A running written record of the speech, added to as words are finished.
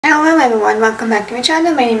Hello everyone, welcome back to my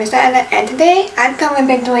channel. My name is Diana and today I'm going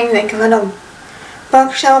to be doing like a little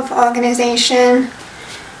bookshelf organization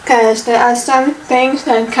because there are some things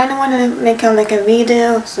that I kind of want to make a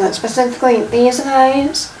redo. So specifically these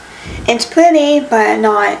guys. It's pretty but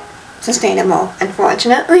not sustainable,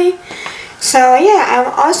 unfortunately. So yeah,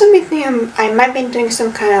 I'm also thinking I might be doing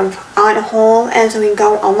some kind of Unhaul as we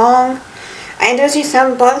go along. I do see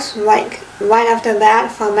some books like right after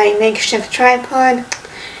that for my makeshift tripod.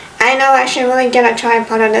 I know I should really get a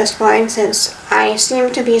tripod at this point since I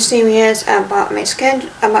seem to be serious about my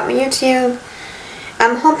schedule, about my YouTube.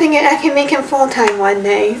 I'm hoping that I can make it full-time one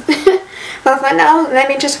day. But for now, let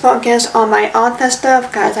me just focus on my author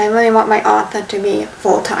stuff because I really want my author to be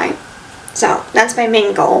full-time. So that's my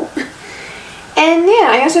main goal. And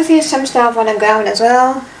yeah, I also see some stuff on the ground as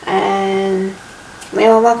well, and we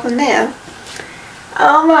will work from there.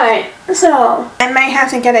 Alright, so I might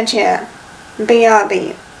have to get a chair.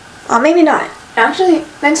 BRB. Or maybe not. Actually,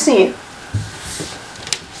 let's see.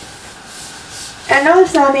 And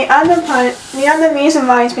also the other reason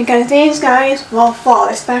why is because these guys will fall,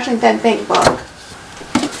 especially that big book.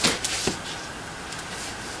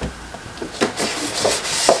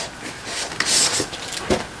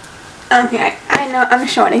 Okay, I know I'm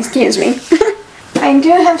short, excuse me. I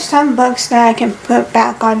do have some books that I can put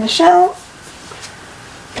back on the shelf.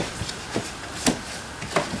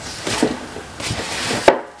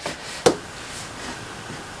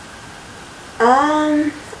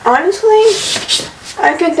 Honestly,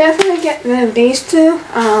 I could definitely get rid of these two.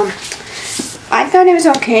 I thought it was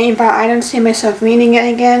okay, but I don't see myself reading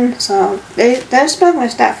it again. So this book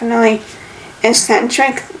was definitely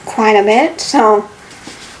eccentric quite a bit. So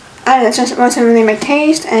I don't know, it just wasn't really my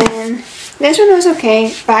taste. And this one was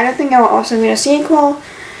okay, but I don't think I will also read a sequel,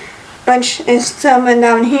 which is somewhere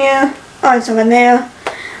down here. Oh, it's over there.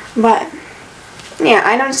 But yeah,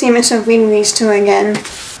 I don't see myself reading these two again.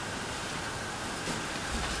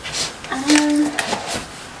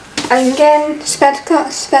 Again,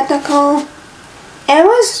 Spectacle. It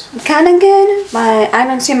was kind of good, but I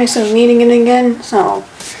don't see myself reading it again, so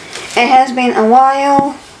it has been a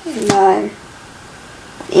while, but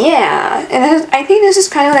yeah, I think this is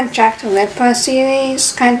kind of like Jack the Ripper series,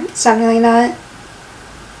 something like that.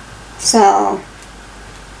 So,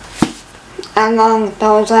 along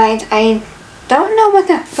those lines, I don't know what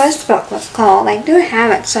the first book was called. I do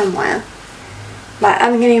have it somewhere, but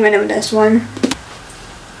I'm getting rid of this one.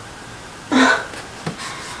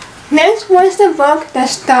 This was the book that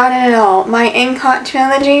started it all, my Unhaul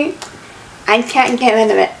trilogy. I can't get rid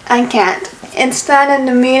of it. I can't. It started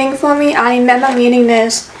the reading for me. I remember reading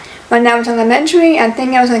this when I was elementary. I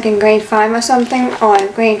think I was like in grade 5 or something, or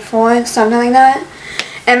grade 4, something like that.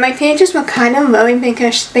 And my teachers were kind of worried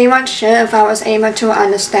because they weren't sure if I was able to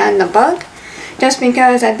understand the book. Just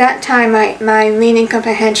because at that time my reading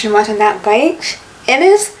comprehension wasn't that great.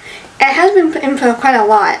 It has been improved quite a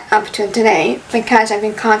lot up to today because I've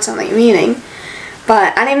been constantly reading.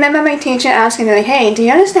 But I remember my teacher asking me, like, hey, do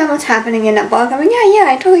you understand what's happening in the book? I'm like, yeah,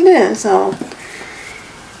 I totally do. So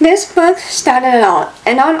this book started it all.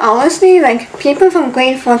 And on honestly, like, people from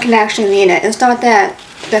grade 4 can actually read it. It's not that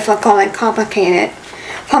difficult and complicated.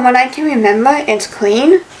 From what I can remember, it's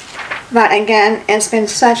clean. But again, it's been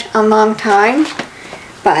such a long time.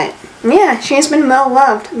 But yeah, she's been well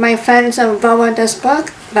loved. My friends have borrowed this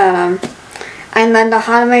book, but I learned the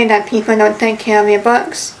hard way that people don't take care of your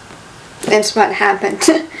books. It's what happened.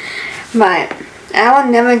 But I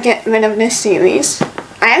will never get rid of this series.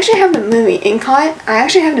 I actually have the movie, Unhaul. I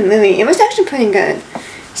actually have the movie. It was actually pretty good.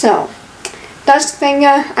 So, Dust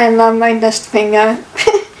Finger, I love my Dust Finger.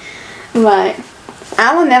 But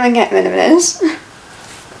I will never get rid of this.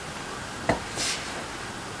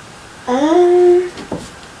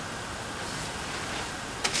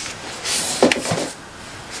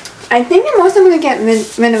 I think I'm also going to get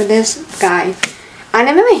rid of this guy. I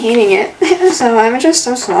remember hating it, so I'm just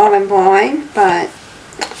so slow and boring, but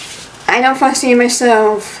I don't foresee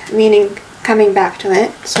myself coming back to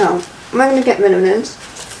it, so I'm going to get rid of this.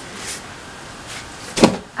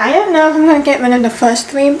 I don't know if I'm going to get rid of the first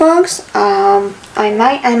 3 books. I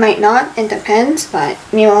might not, it depends, but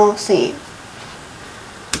we will see.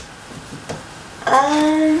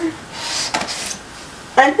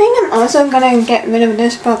 I think I'm also gonna get rid of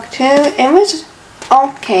this book too. It was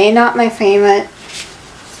okay, not my favorite,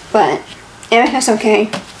 but it was just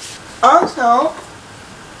okay. Also,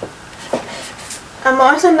 I'm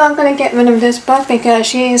also not gonna get rid of this book because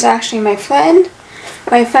she is actually my friend.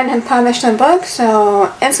 My friend had published a book,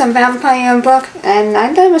 so it's a vampire book, and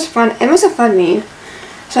I thought it was fun. It was a fun read.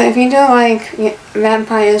 So if you do like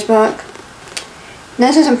vampires book,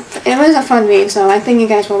 it was a fun read, so I think you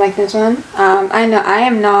guys will like this one. I know I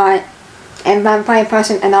am not a vampire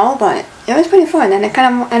person at all, but it was pretty fun, and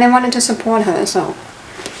I wanted to support her, so.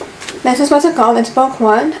 This is what's it called, it's book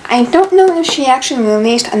 1. I don't know if she actually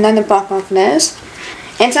released another book of this.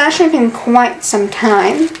 It's actually been quite some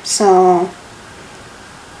time, so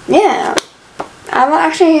yeah. I will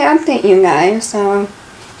actually update you guys, so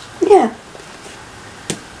yeah.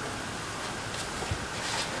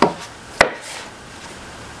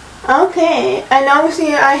 Okay, and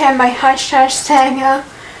obviously I have my Hush Hush saga.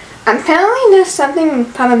 Apparently there's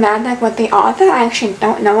something problematic with the author I actually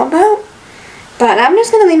don't know about. But I'm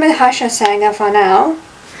just gonna leave my Hush Hush saga for now.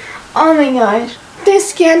 Oh my gosh, this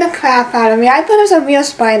scared the crap out of me. I thought it was a real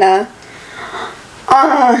spider.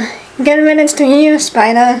 Oh, good riddance to you,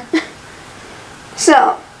 spider.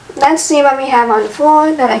 So, let's see what we have on the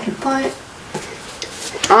floor that I can put.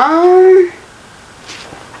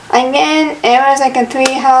 Again, it was like a 3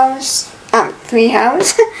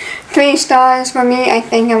 stars for me, I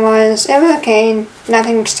think it was. It was okay,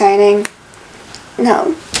 nothing exciting.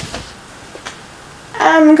 No.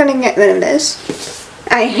 I'm gonna get rid of this.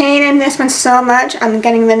 I hated this one so much, I'm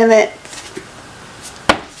getting rid of it.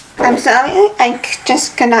 I'm sorry, I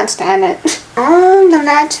just could not stand it. The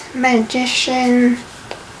Last Magician.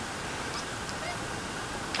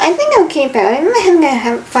 I think I'll keep it. I'm gonna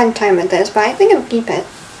have a fun time with this, but I think I'll keep it.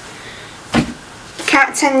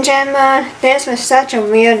 Cats and Gemma. This was such a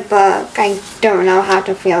weird book. I don't know how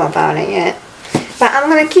to feel about it yet. But I'm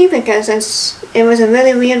gonna keep it because it was a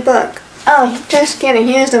really weird book. Oh, just kidding.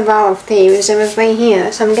 Here's the Vow of Thieves. It was right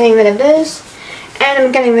here. So I'm getting rid of this. And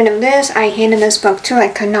I'm getting rid of this. I hated this book too. I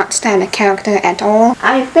could not stand the character at all.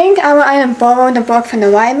 I think I will either borrow the book from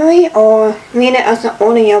the library or read it as an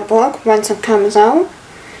audio book once it comes out.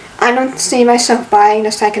 I don't see myself buying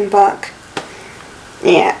the second book.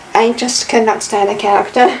 Yeah, I just could not stand the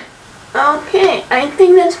character. Okay, I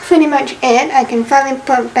think that's pretty much it. I can finally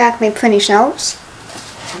put back my pretty shelves.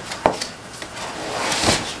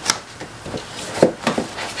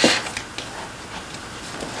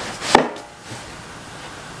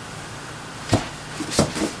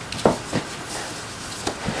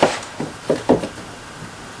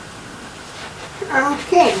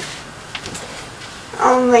 Okay,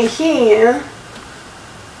 over here,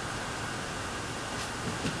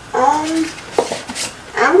 I'm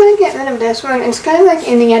gonna get rid of this one. It's kind of like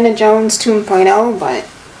Indiana Jones 2.0, but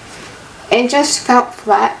it just felt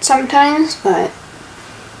flat sometimes, but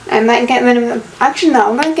I might get rid of it. Actually, no,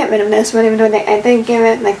 I'm gonna get rid of this one, even though I did give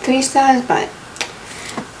it like 3 stars, but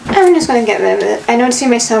I'm just gonna get rid of it. I don't see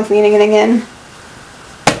myself reading it again.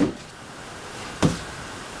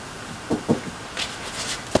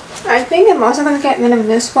 I think I'm also going to get rid of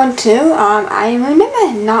this one too. I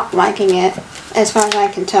remember not liking it, as far as I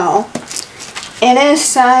can tell. It is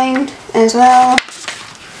signed as well,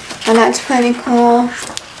 and that's pretty cool.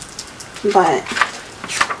 But,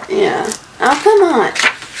 yeah. Oh, come on.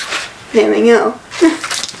 There we go.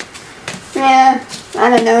 Yeah, I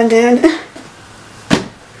don't know, dude.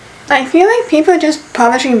 I feel like people are just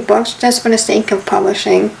publishing books just for the sake of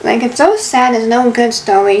publishing. Like, it's so sad there's no good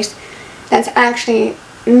stories that's actually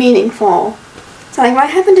meaningful. So like,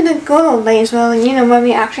 what happened to the good old days where, you know, when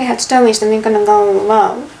we actually had stories that we're gonna go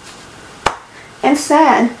low? It's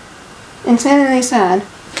sad. It's really sad.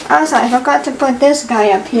 Also, I forgot to put this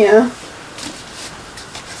guy up here.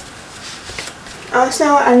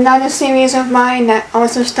 Also, another series of mine that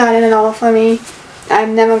also started it all for me.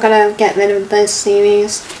 I'm never gonna get rid of this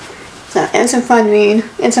series. So, it's a fun read.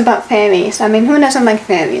 It's about fairies. I mean, who doesn't like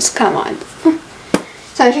fairies? Come on.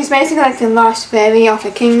 So she's basically like the lost fairy of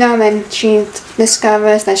a kingdom, and she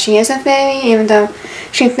discovers that she is a fairy, even though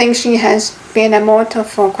she thinks she has been immortal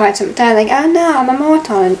for quite some time. Like, oh no, I'm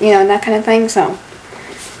immortal, and you know, that kind of thing. So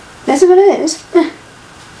this is what it is.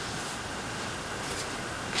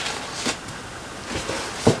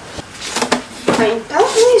 I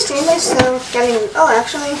don't really see myself getting. Oh,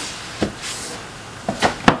 actually,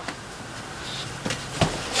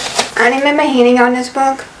 I remember hating on this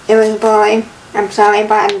book. It was boring. I'm sorry,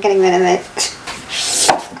 but I'm getting rid of it.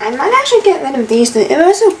 I might actually get rid of these two. It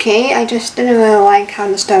was okay, I just didn't really like how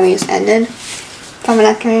the stories ended, from what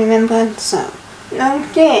I can remember, so.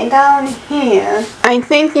 Okay, down here. I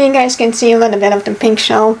think you guys can see a little bit of the pink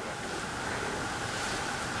shell.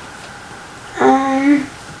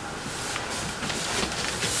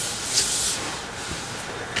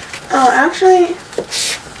 Oh, actually,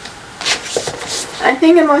 I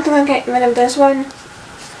think I'm also gonna get rid of this one.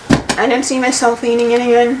 I don't see myself reading it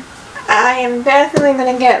again. I am definitely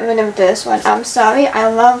gonna get rid of this one. I'm sorry, I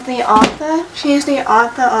love the author. She's the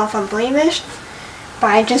author of Blemished. but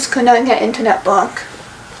I just could not get into that book.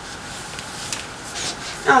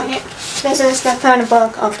 Oh yeah, this is the third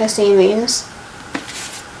book of the series.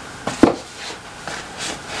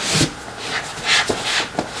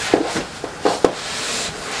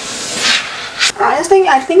 Honestly,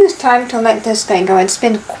 I think it's time to let this thing go. It's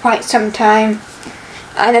been quite some time.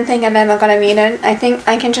 I don't think I'm ever gonna read it. I think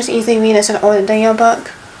I can just easily read it as an audio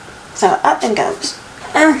book. So up it goes.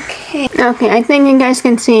 Okay, I think you guys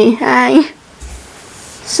can see. Hi.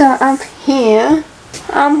 So up here,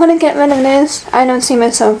 I'm gonna get rid of this. I don't see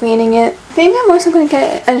myself reading it. I think I'm also gonna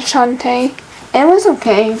get Enchante. It was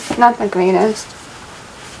okay, not the greatest.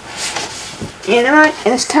 You know what?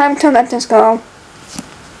 It's time to let this go.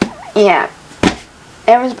 Yeah.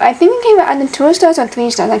 I think it came out under 2 stars or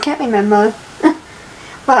 3 stars, I can't remember.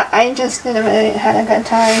 But I just didn't really had a good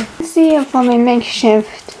time. Let's see if I can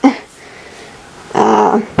makeshift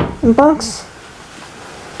books.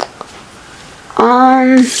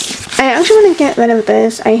 I actually want to get rid of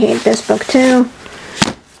this. I hate this book too.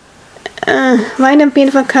 Why do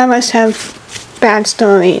beautiful covers have bad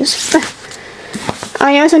stories?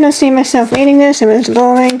 I also don't see myself reading this. It was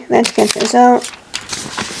boring. Let's get this out.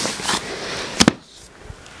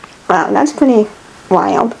 Wow, that's pretty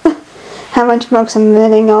wild. How much books I'm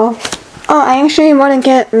letting off. Oh, I actually want to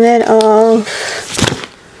get rid of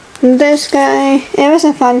this guy. It was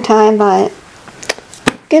a fun time, but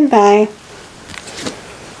goodbye.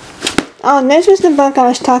 Oh, this was the book I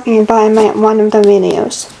was talking about in one of the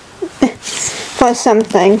videos. For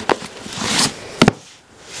something.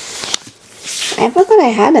 I forgot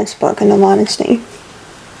I had this book, in all honesty.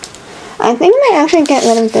 I think I might actually get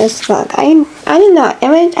rid of this book. I don't know.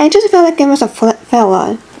 I just felt like it was a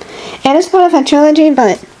filler. It is part of a trilogy,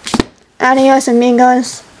 but adios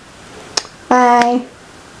amigos. Bye.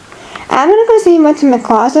 I'm gonna go see what's in my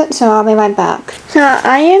closet, so I'll be right back. So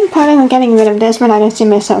I am planning on getting rid of this one. I don't see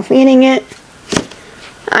myself reading it.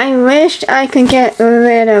 I wish I could get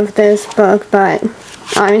rid of this book, but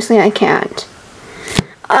obviously I can't.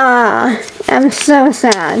 I'm so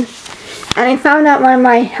sad. And I found out one of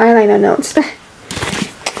my highlighter notes.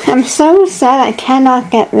 I'm so sad I cannot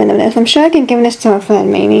get rid of this. I'm sure I can give this to a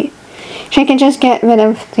friend, maybe. She can just get rid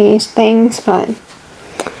of these things, but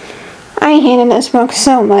I hated this book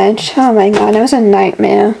so much. Oh my god, it was a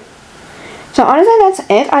nightmare. So honestly, that's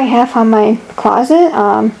it I have on my closet.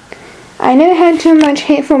 I never had too much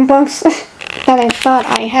hateful books that I thought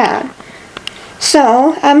I had.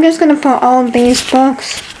 So, I'm just gonna put all these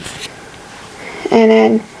books. And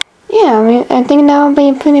then, yeah, I think that'll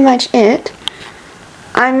be pretty much it.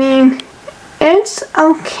 I mean, it's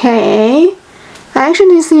okay. I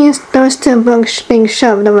actually see those 2 books being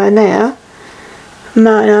shoved over there.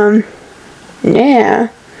 But, yeah.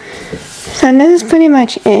 So this is pretty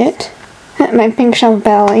much it. My pink shelf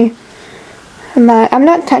belly. But I'm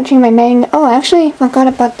not touching my main. Oh, I actually forgot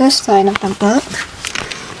about this side of the book.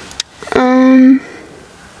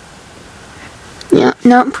 Yeah,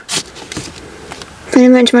 nope. Pretty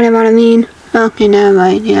much what I want to mean. Okay, never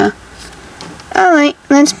mind, yeah. Alright,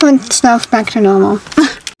 let's put stuff back to normal.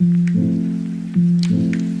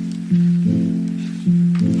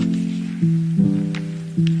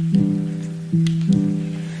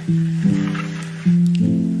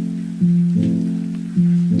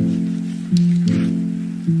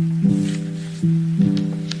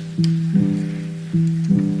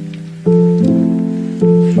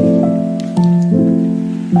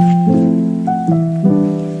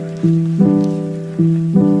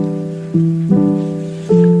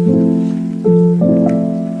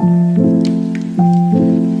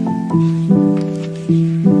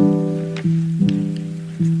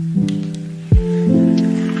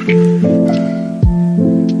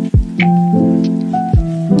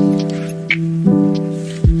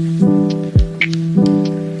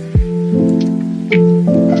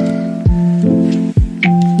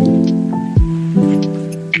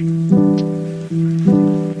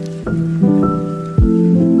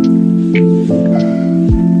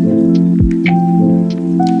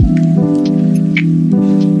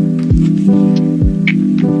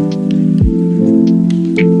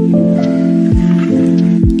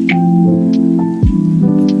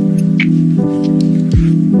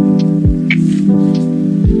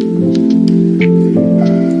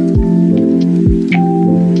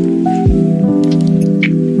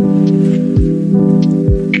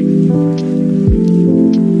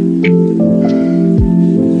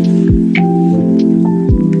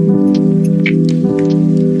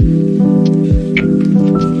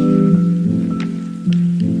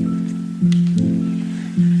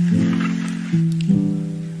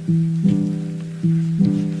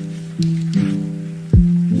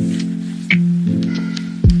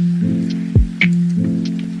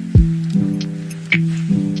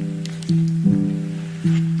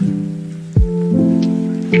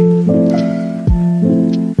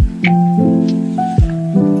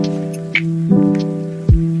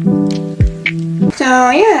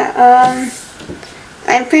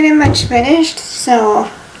 much finished, so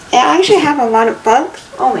I actually have a lot of books.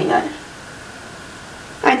 Oh my god.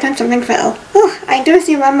 I thought something fell. Oh, I do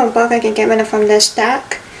see one more book I can get rid of from this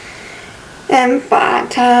stack.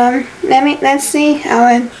 But let's see.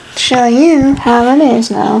 I will show you how it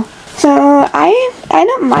is now. So I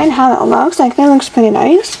don't mind how it looks. I think it looks pretty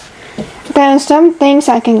nice. There's some things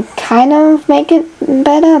I can kind of make it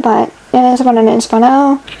better, but it is what it is for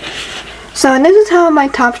now. So this is how my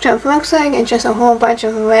top shelf looks like. It's just a whole bunch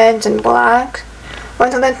of reds and blacks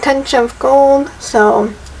with a touch of gold.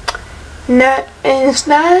 So that is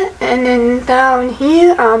that. And then down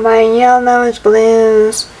here are my yellows,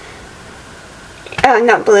 blues.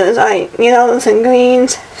 Not blues, yellows and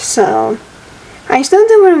greens. So I still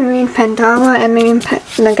do want to read Pandora and maybe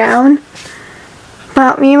the gown,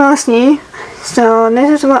 but we will see. So this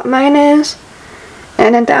is what mine is.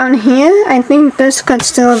 And then down here, I think this could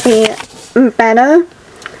still be better.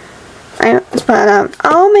 But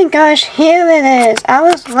oh my gosh, here it is. I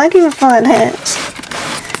was looking for this.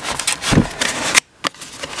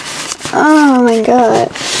 Oh my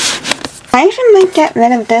god. I actually might get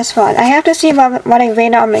rid of this one. I have to see what I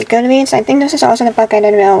rate on my Goodreads. I think this is also the book I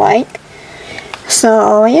didn't really like.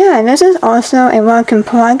 So yeah, this is also a work in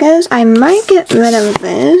progress. I might get rid of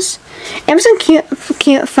this. It was a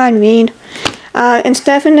cute, fun read. It's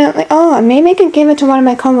definitely, maybe I could give it to one of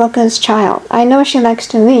my coworkers' child. I know she likes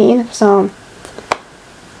to read, so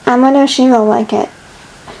I wonder if she will like it.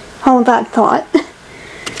 Hold that thought.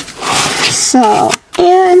 So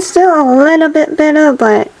yeah, it's still a little bit bitter,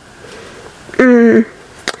 but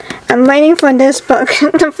I'm waiting for this book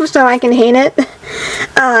so I can hate it.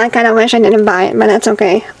 I kind of wish I didn't buy it, but that's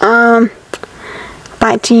okay.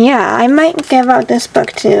 But yeah, I might give out this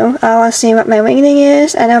book too. I'll see what my rating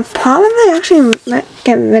is, and I'll probably actually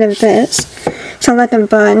get rid of this, so let them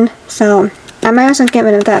burn. So I might also get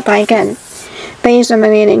rid of that, but again, based on my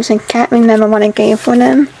ratings, I can't remember what I gave for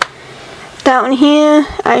them. Down here,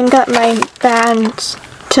 I got my band's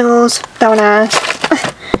tools. Don't ask.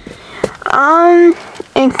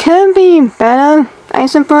 It could be better, I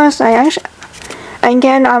suppose.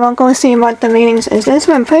 Again, I will go see what the ratings is. This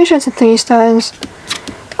one, I'm pretty sure it's a 3 stars.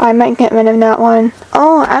 I might get rid of that one.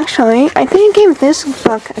 Oh, actually, I think I gave this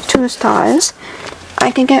book 2 stars.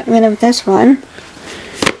 I can get rid of this one.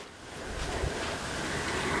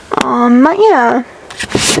 But yeah.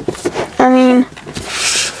 I mean,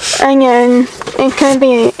 again, it could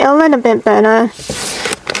be a little bit better.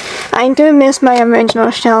 I do miss my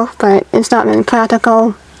original shelf, but it's not really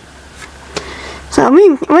practical. So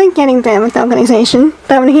we're getting there with the organization.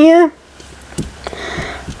 Down here,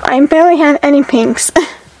 I barely have any pinks.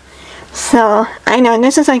 So I know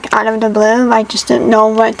this is like out of the blue. I just didn't know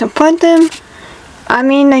where to put them. I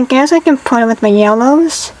mean, I guess I can put it with my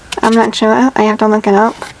yellows. I'm not sure. I have to look it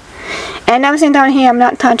up. And everything down here, I'm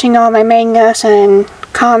not touching all my mangas and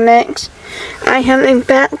comics. I have like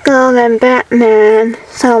Batgirl and Batman,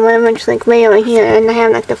 so I'm just like way over here, and I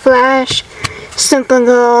have like the Flash,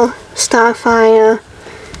 Supergirl, Starfire.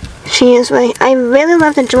 She is like, I really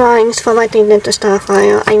love the drawings for what they did to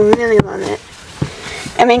Starfire. I really love it.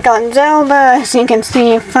 And we got Zelda, as you can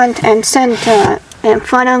see, front and center, and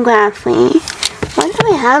photography. What do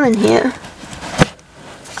I have in here?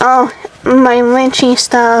 Oh, my witchy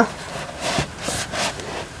stuff,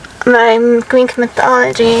 my Greek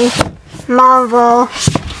mythology, Marvel,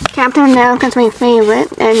 Captain America's my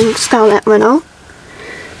favorite, and Scarlet Widow.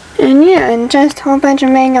 And yeah, and just a whole bunch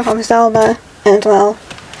of manga from Zelda as well.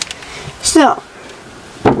 So,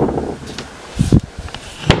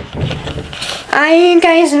 are you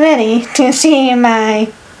guys ready to see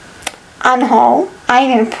my Unhaul? I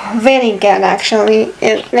did really good actually.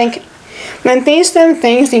 Like, with these two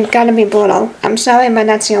things, you gotta be brutal. I'm sorry, but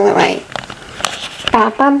that's the only way.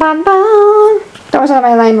 Ba ba ba ba. Those are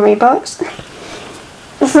my library books.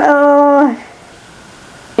 So,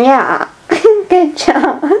 yeah, good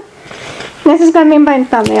job. This is gonna be my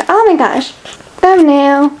thumbnail. Oh my gosh,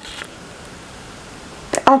 thumbnail.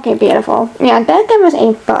 Okay, beautiful. Yeah, that was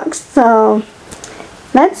 8 books. So,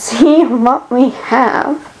 let's see what we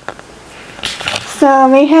have. So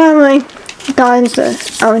we have like Gods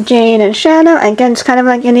of Jade and Shadow. Again, it's kind of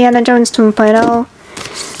like Indiana Jones 2.0.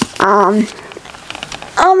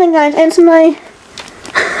 Oh my gosh, it's my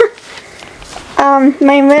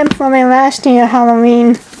my rib for my last year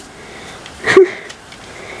Halloween.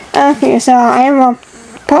 Okay, so I will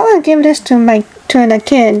probably give this to the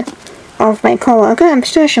kid of my coworker. I'm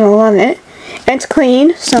sure she will love it. It's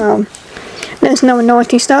clean, so there's no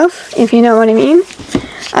naughty stuff, if you know what I mean.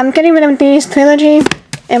 I'm getting rid of these trilogy.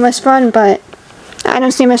 It was fun, but I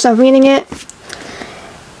don't see myself reading it.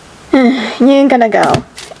 You gotta go.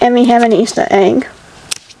 And we have an Easter egg.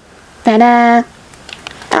 Ta-da!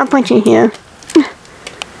 I'll put you here.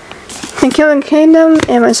 The Killing Kingdom,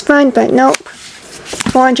 it was fun, but nope.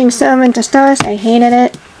 Forging Silver into Stars, I hated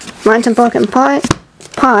it. Once a Broken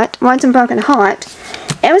Once a Broken Heart.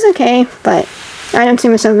 It was okay, but I don't see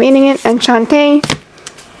myself reading it. And Shantae,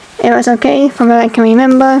 it was okay from what I can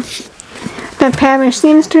remember. The Parish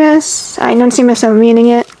Seamstress, I don't see myself reading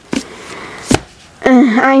it.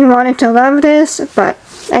 I wanted to love this, but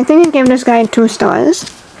I think I gave this guy 2 stars.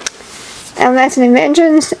 And Lesson in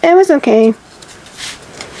Vengeance, it was okay.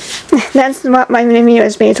 That's what my review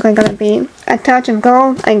is basically gonna be. A Touch of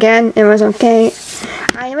Gold, again, it was okay.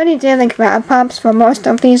 I already did like wrap-ups for most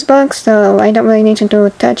of these books, so I don't really need to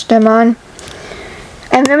touch them on.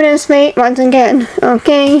 And Limitless Fate, once again,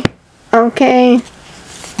 okay.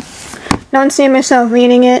 Don't see myself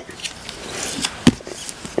reading it.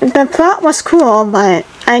 The plot was cool, but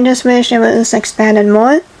I just wish it was expanded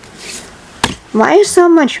more. Why so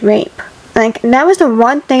much rape? Like, that was the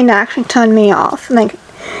one thing that actually turned me off. Like,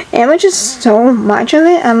 it was just so much of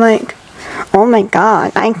it. I'm like, oh my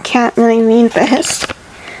god, I can't really read this.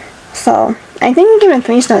 So, I think I give it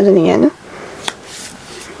 3 stars in the end.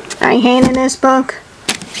 I hated this book.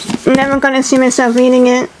 Never gonna see myself reading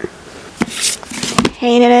it.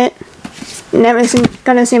 Hated it. Never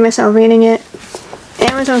gonna see myself reading it.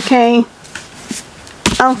 It was okay.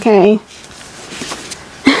 Okay.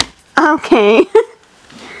 Okay.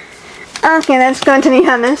 Okay, let's go to the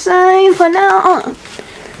other side for now.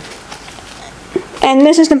 And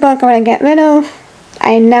this is the book I'm gonna get rid of.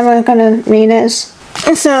 I'm never gonna read this.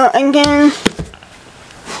 So again,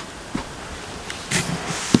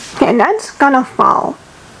 okay, that's gonna fall.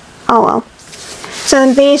 Oh well.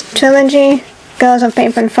 So these trilogy, Girls of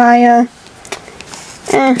Paper and Fire.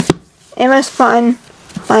 It was fun,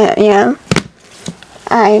 but yeah,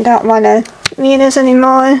 I don't wanna read this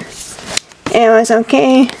anymore. It was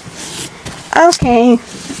okay. Okay.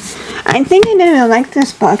 I think I didn't really like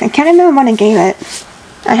this book. I can't remember what I gave it.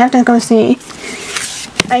 I have to go see.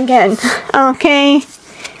 Again, okay.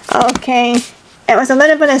 It was a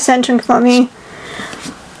little bit eccentric for me.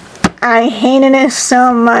 I hated it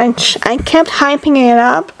so much. I kept hyping it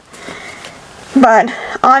up. But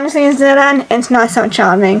honestly, Zilan, it's not so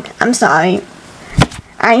charming. I'm sorry.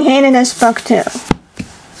 I hated this book too.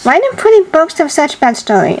 Why do pretty books have such bad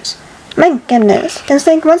stories? My goodness. It's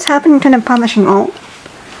like, what's happening to the publishing world?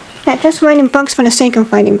 They're just writing books for the sake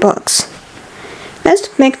of writing books.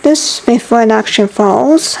 Let's make this before it actually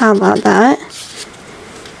falls. How about that?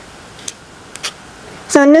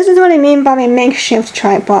 So this is what I mean by my makeshift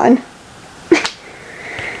tripod.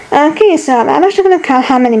 Okay, so I'm actually going to count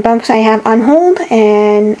how many books I have on hold,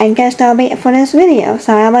 and I guess that'll be it for this video,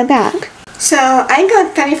 so I'll be back. So I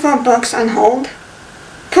got 34 books on hold.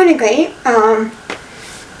 Pretty great.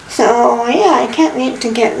 So yeah, I can't wait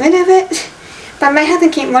to get rid of it. But I might have to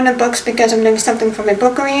keep one of the books because I'm doing something for my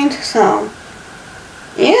book read, so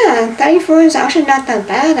yeah, 34 is actually not that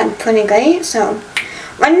bad. I'm pretty great. So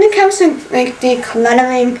when it comes to like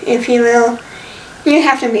decluttering, if you will, you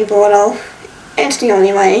have to be brutal. It's the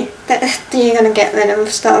only way that you're gonna get rid of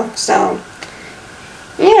stuff. So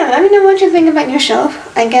yeah, let me know what you think about your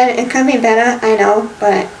shelf. Again, it could be better, I know,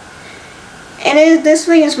 but this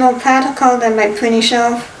way is more practical than my pretty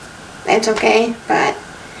shelf. It's okay, but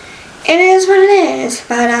it is what it is.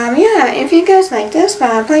 But yeah, if you guys like this,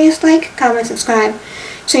 please like, comment, subscribe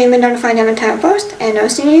so you'll be notified every time I post, and I'll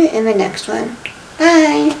see you in the next one.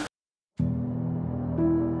 Bye!